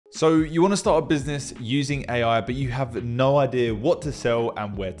So you want to start a business using AI, but you have no idea what to sell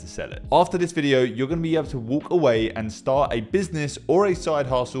and where to sell it. After this video, you're going to be able to walk away and start a business or a side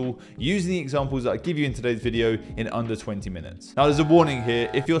hustle using the examples that I give you in today's video in under 20 minutes. Now, there's a warning here.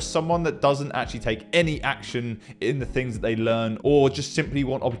 If you're someone that doesn't actually take any action in the things that they learn, or just simply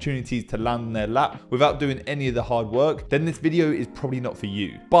want opportunities to land on their lap without doing any of the hard work, then this video is probably not for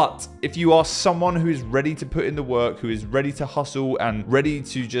you. But if you are someone who is ready to put in the work, who is ready to hustle and ready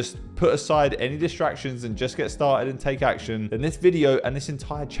to just put aside any distractions and just get started and take action, then this video and this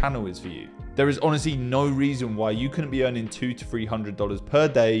entire channel is for you. There is honestly no reason why you couldn't be earning $200 to $300 per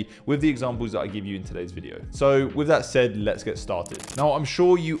day with the examples that I give you in today's video. So with that said, let's get started. Now, I'm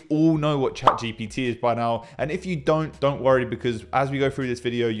sure you all know what ChatGPT is by now. And if you don't worry, because as we go through this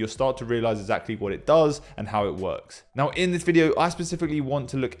video, you'll start to realize exactly what it does and how it works. Now, in this video, I specifically want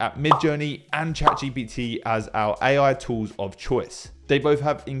to look at Midjourney and ChatGPT as our AI tools of choice. They both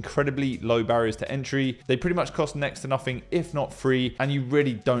have incredibly low barriers to entry. They pretty much cost next to nothing, if not free, and you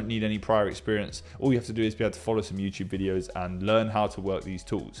really don't need any prior experience. All you have to do is be able to follow some YouTube videos and learn how to work these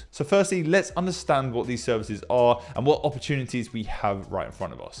tools. So firstly, let's understand what these services are and what opportunities we have right in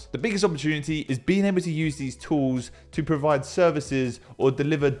front of us. The biggest opportunity is being able to use these tools to provide services or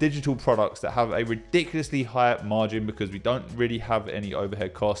deliver digital products that have a ridiculously high margin because we don't really have any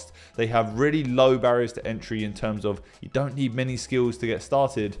overhead costs. They have really low barriers to entry in terms of you don't need many skills to get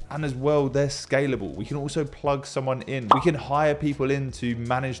started, and as well, they're scalable. We can also plug someone in. We can hire people in to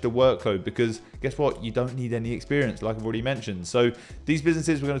manage the workload because guess what? You don't need any experience, like I've already mentioned. So these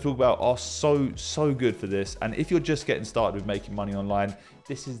businesses we're going to talk about are so good for this. And if you're just getting started with making money online,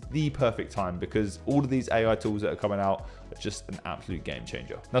 this is the perfect time because all of these AI tools that are coming out are just an absolute game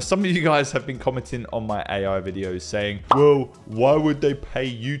changer. Now, some of you guys have been commenting on my AI videos saying, well, why would they pay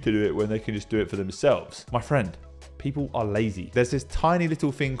you to do it when they can just do it for themselves? My friend, people are lazy. There's this tiny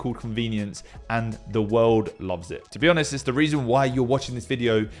little thing called convenience and the world loves it. To be honest, it's the reason why you're watching this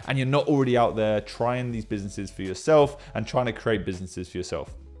video and you're not already out there trying these businesses for yourself and trying to create businesses for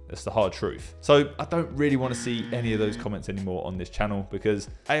yourself. That's the hard truth. So I don't really want to see any of those comments anymore on this channel because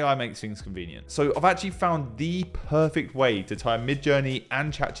AI makes things convenient. So I've actually found the perfect way to tie Midjourney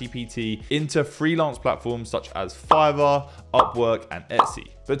and ChatGPT into freelance platforms such as Fiverr, Upwork, and Etsy.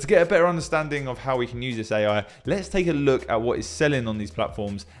 But to get a better understanding of how we can use this AI, let's take a look at what is selling on these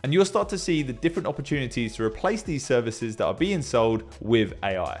platforms, and you'll start to see the different opportunities to replace these services that are being sold with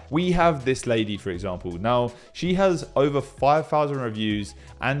AI. We have this lady, for example. Now, she has over 5,000 reviews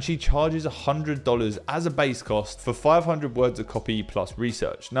and she charges $100 as a base cost for 500 words of copy plus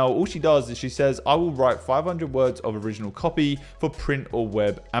research. Now, all she does is she says, I will write 500 words of original copy for print or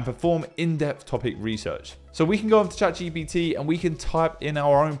web and perform in-depth topic research. So we can go over to ChatGPT and we can type in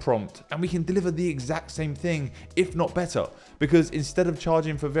our own prompt and we can deliver the exact same thing, if not better, because instead of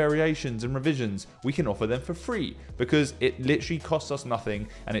charging for variations and revisions, we can offer them for free because it literally costs us nothing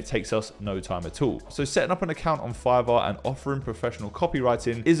and it takes us no time at all. So setting up an account on Fiverr and offering professional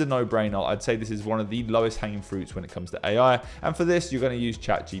copywriting is a no-brainer. I'd say this is one of the lowest hanging fruits when it comes to AI. And for this, you're going to use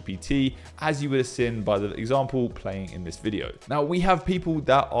ChatGPT as you would have seen by the example playing in this video. Now, we have people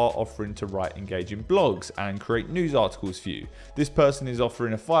that are offering to write engaging blogs and create news articles for you. This person is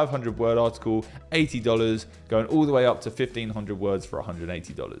offering a 500 word article, $80, going all the way up to 1,500 words for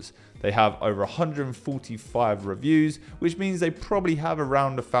 $180. They have over 145 reviews, which means they probably have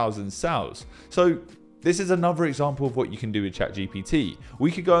around 1,000 sales. So this is another example of what you can do with ChatGPT. We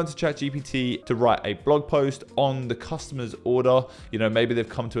could go into ChatGPT to write a blog post on the customer's order. You know, maybe they've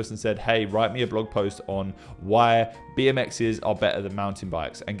come to us and said, hey, write me a blog post on why BMXs are better than mountain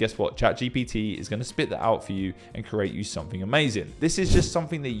bikes. And guess what? ChatGPT is going to spit that out for you and create you something amazing. This is just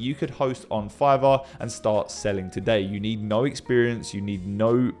something that you could host on Fiverr and start selling today. You need no experience. You need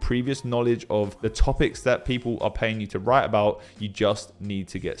no previous knowledge of the topics that people are paying you to write about. You just need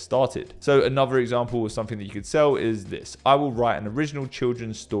to get started. So another example of something that you could sell is this. I will write an original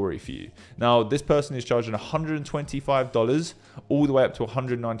children's story for you. Now, this person is charging $125 all the way up to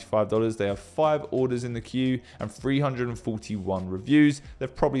 $195. They have 5 orders in the queue and 341 reviews.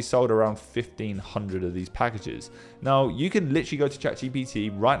 They've probably sold around 1,500 of these packages. Now, you can literally go to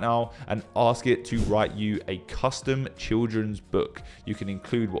ChatGPT right now and ask it to write you a custom children's book. You can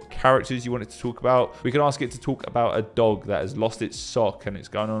include what characters you want it to talk about. We can ask it to talk about a dog that has lost its sock and it's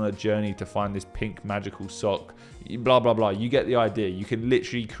going on a journey to find this pink magical sock. Blah, blah, blah. You get the idea. You can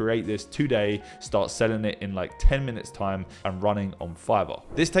literally create this today, start selling it in like 10 minutes time and running on Fiverr.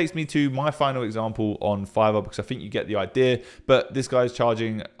 This takes me to my final example on Fiverr because I think you get the idea, but this guy's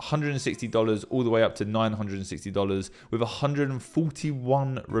charging $160 all the way up to $960 with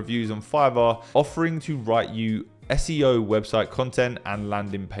 141 reviews on Fiverr, offering to write you SEO, website content, and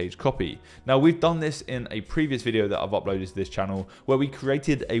landing page copy. Now, we've done this in a previous video that I've uploaded to this channel where we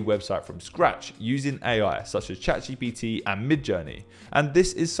created a website from scratch using AI such as ChatGPT and Midjourney. And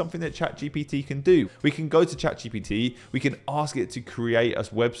this is something that ChatGPT can do. We can go to ChatGPT, we can ask it to create us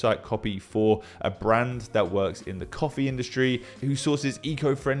website copy for a brand that works in the coffee industry, who sources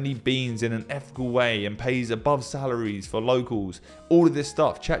eco-friendly beans in an ethical way and pays above salaries for locals. All of this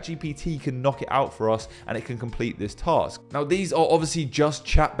stuff, ChatGPT can knock it out for us and it can complete this task. Now, these are obviously just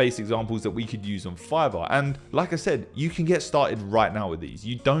chat-based examples that we could use on Fiverr. And like I said, you can get started right now with these.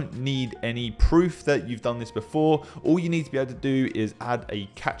 You don't need any proof that you've done this before. All you need to be able to do is add a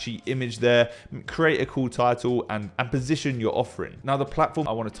catchy image there, create a cool title, and position your offering. Now, the platform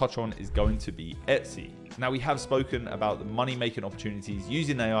I want to touch on is going to be Etsy. Now, we have spoken about the money-making opportunities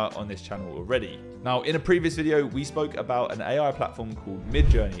using AI on this channel already. Now, in a previous video, we spoke about an AI platform called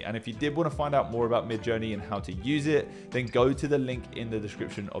Midjourney. And if you did want to find out more about Midjourney and how to use it, then go to the link in the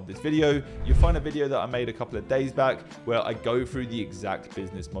description of this video. You'll find a video that I made a couple of days back where I go through the exact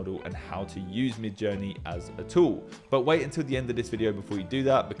business model and how to use Midjourney as a tool. But wait until the end of this video before you do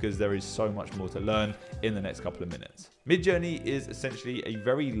that, because there is so much more to learn in the next couple of minutes. Midjourney is essentially a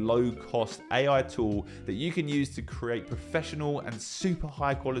very low-cost AI tool that you can use to create professional and super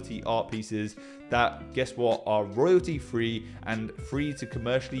high-quality art pieces that, guess what, are royalty-free and free to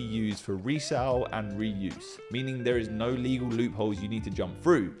commercially use for resale and reuse, meaning there is no legal loopholes you need to jump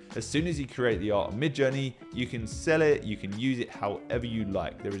through. As soon as you create the art on Midjourney, you can sell it, you can use it however you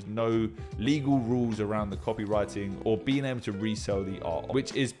like. There is no legal rules around the copywriting or being able to resell the art,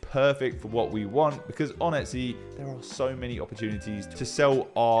 which is perfect for what we want, because on Etsy, there are so many opportunities to sell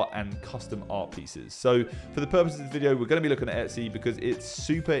art and custom art pieces. So for the purpose of this video, we're going to be looking at Etsy because it's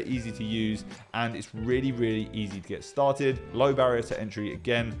super easy to use and it's really, really easy to get started. Low barrier to entry.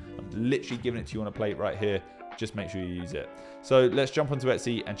 Again, I'm literally giving it to you on a plate right here. Just make sure you use it. So let's jump onto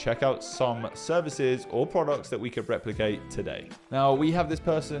Etsy and check out some services or products that we could replicate today. Now, we have this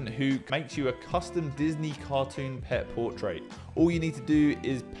person who makes you a custom Disney cartoon pet portrait. All you need to do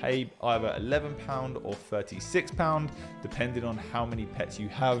is pay either £11 or £36, depending on how many pets you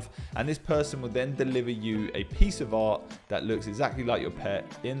have. And this person will then deliver you a piece of art that looks exactly like your pet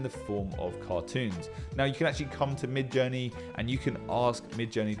in the form of cartoons. Now, you can actually come to Midjourney and you can ask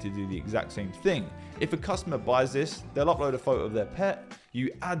Midjourney to do the exact same thing. If a customer buys this, they'll upload a photo of their pet.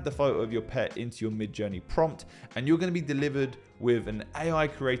 You add the photo of your pet into your Midjourney prompt, and you're going to be delivered with an AI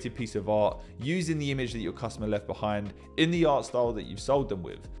created piece of art using the image that your customer left behind in the art style that you've sold them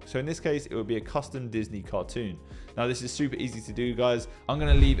with. So in this case, it would be a custom Disney cartoon. Now, this is super easy to do, guys. I'm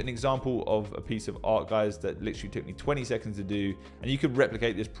going to leave an example of a piece of art, guys, that literally took me 20 seconds to do, and you could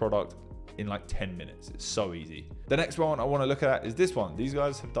replicate this product in like 10 minutes. It's so easy. The next one I want to look at is this one. These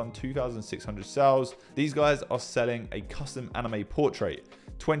guys have done 2,600 sales. These guys are selling a custom anime portrait,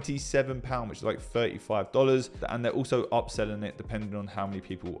 £27, which is like $35, and they're also upselling it depending on how many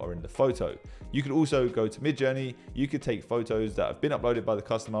people are in the photo. You could also go to Midjourney, you could take photos that have been uploaded by the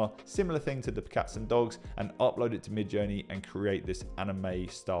customer, similar thing to the cats and dogs, and upload it to Midjourney and create this anime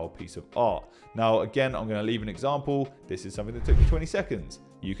style piece of art. Now, again, I'm going to leave an example. This is something that took me 20 seconds.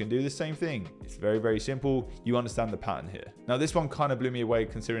 You can do the same thing. It's very, very simple. You understand the pattern here. Now, this one kind of blew me away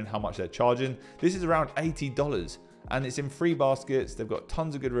considering how much they're charging. This is around $80 and it's in free baskets. They've got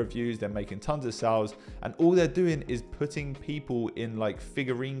tons of good reviews. They're making tons of sales, and all they're doing is putting people in like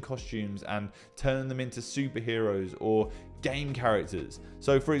figurine costumes and turning them into superheroes or game characters.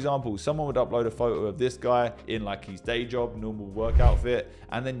 So for example, someone would upload a photo of this guy in like his day job, normal work outfit,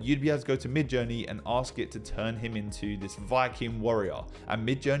 and then you'd be able to go to Midjourney and ask it to turn him into this Viking warrior, and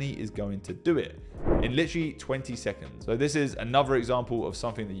Midjourney is going to do it in literally 20 seconds. So this is another example of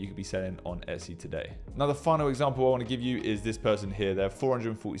something that you could be selling on Etsy today. Now, the final example I want to give you is this person here. They have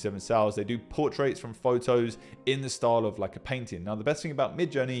 447 sales. They do portraits from photos in the style of like a painting. Now, the best thing about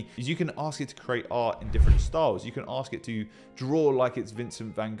Midjourney is you can ask it to create art in different styles. You can ask it to draw like it's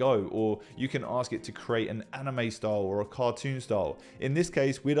Vincent van Gogh, or you can ask it to create an anime style or a cartoon style. In this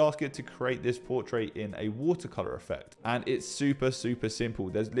case, we'd ask it to create this portrait in a watercolor effect. And it's super, super simple.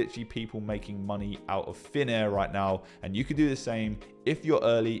 There's literally people making money out of thin air right now, and you could do the same if you're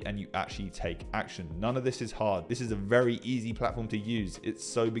early and you actually take action. None of this is hard. This is a very easy platform to use. It's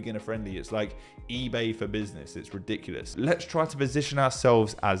so beginner friendly. It's like eBay for business. It's ridiculous. Let's try to position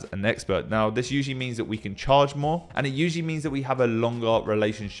ourselves as an expert. Now, this usually means that we can charge more, and it usually means that we have a longer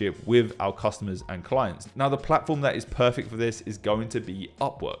relationship with our customers and clients. Now, the platform that is perfect for this is going to be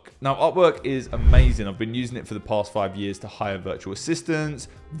Upwork. Now, Upwork is amazing. I've been using it for the past 5 years to hire virtual assistants,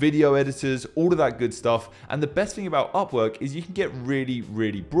 video editors, all of that good stuff. And the best thing about Upwork is you can get really,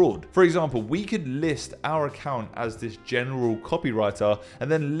 really broad. For example, we could list our account as this general copywriter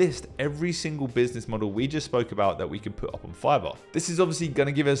and then list every single business model we just spoke about that we could put up on Fiverr. This is obviously going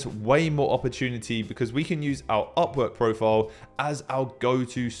to give us way more opportunity because we can use our Upwork profile as our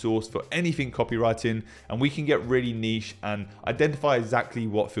go-to source for anything copywriting, and we can get really niche and identify exactly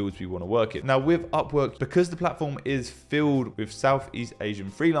what fields we want to work in. Now with Upwork, because the platform is filled with Southeast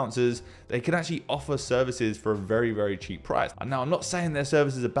Asian freelancers, they can actually offer services for a very, very cheap price. And now I'm not saying their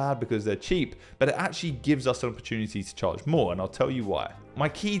services are bad because they're cheap, but it actually gives us an opportunity to charge more, and I'll tell you why. My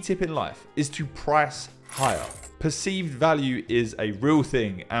key tip in life is to price higher. Perceived value is a real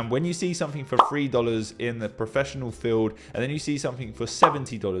thing, and when you see something for $3 in the professional field and then you see something for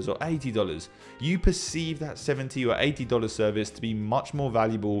 $70 or $80, you perceive that $70 or $80 service to be much more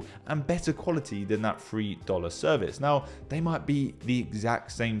valuable and better quality than that $3 service. Now, they might be the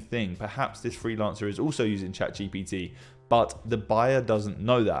exact same thing. Perhaps this freelancer is also using ChatGPT, but the buyer doesn't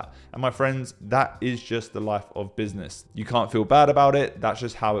know that. And my friends, that is just the life of business. You can't feel bad about it. That's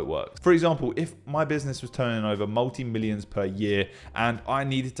just how it works. For example, if my business was turning over multi-millions per year and I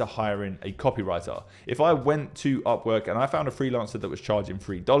needed to hire in a copywriter, if I went to Upwork and I found a freelancer that was charging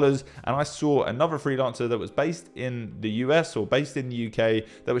 $3 and I saw another freelancer that was based in the US or based in the UK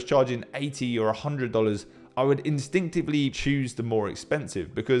that was charging $80 or $100, I would instinctively choose the more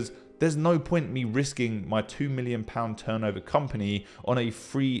expensive, because there's no point me risking my £2 million turnover company on a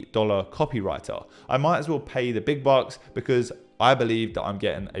 $3 copywriter. I might as well pay the big bucks because I believe that I'm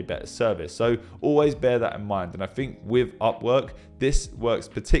getting a better service. So always bear that in mind. And I think with Upwork, this works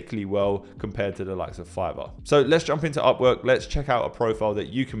particularly well compared to the likes of Fiverr. So let's jump into Upwork. Let's check out a profile that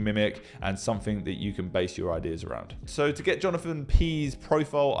you can mimic and something that you can base your ideas around. So to get Jonathan P's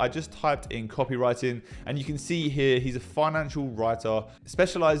profile, I just typed in copywriting, and you can see here he's a financial writer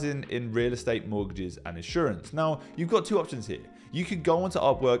specializing in real estate, mortgages, and insurance. Now, you've got two options here. You could go onto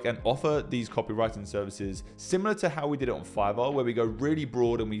Upwork and offer these copywriting services similar to how we did it on Fiverr, where we go really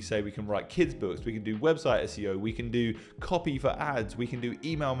broad and we say we can write kids books, we can do website SEO, we can do copy for ads, we can do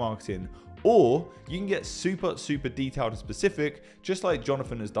email marketing. Or you can get super detailed and specific, just like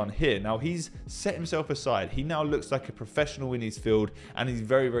Jonathan has done here. Now he's set himself aside. He now looks like a professional in his field, and he's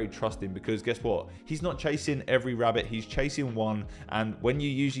very trusting, because guess what? He's not chasing every rabbit, he's chasing one. And when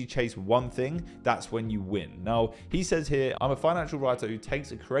you usually chase one thing, that's when you win. Now he says here, I'm a financial writer who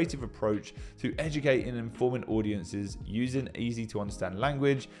takes a creative approach to educating and informing audiences using easy to understand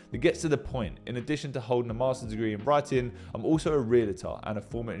language that gets to the point. In addition to holding a master's degree in writing, I'm also a realtor and a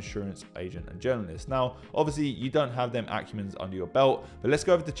former insurance agent and journalist. Now, obviously you don't have them acumens under your belt, but let's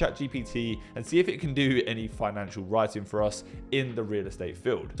go over to ChatGPT and see if it can do any financial writing for us in the real estate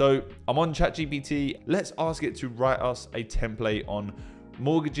field. So I'm on ChatGPT. Let's ask it to write us a template on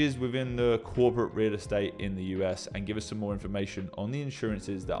mortgages within the corporate real estate in the US and give us some more information on the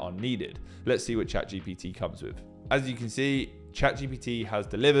insurances that are needed. Let's see what ChatGPT comes with. As you can see, ChatGPT has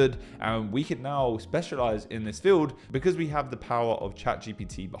delivered, and we can now specialize in this field because we have the power of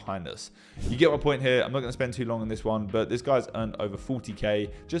ChatGPT behind us. You get my point here. I'm not going to spend too long on this one, but this guy's earned over 40K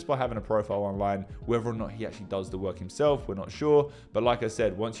just by having a profile online. Whether or not he actually does the work himself, we're not sure. But like I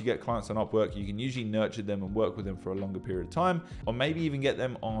said, once you get clients on Upwork, you can usually nurture them and work with them for a longer period of time, or maybe even get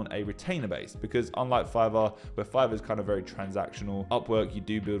them on a retainer base, because unlike Fiverr, where Fiverr is kind of very transactional, Upwork, you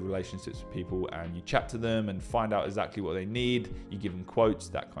do build relationships with people and you chat to them and find out exactly what they need. You give them quotes,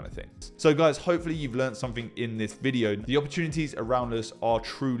 that kind of thing. So guys, hopefully you've learned something in this video. The opportunities around us are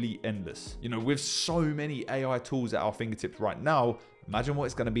truly endless. You know, with so many AI tools at our fingertips right now, imagine what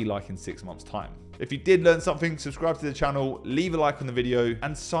it's going to be like in 6 months' time. If you did learn something, subscribe to the channel, leave a like on the video,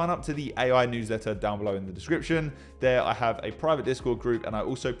 and sign up to the AI newsletter down below in the description. There I have a private Discord group, and I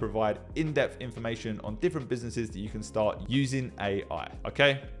also provide in-depth information on different businesses that you can start using AI.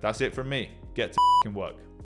 Okay, that's it from me. Get to work.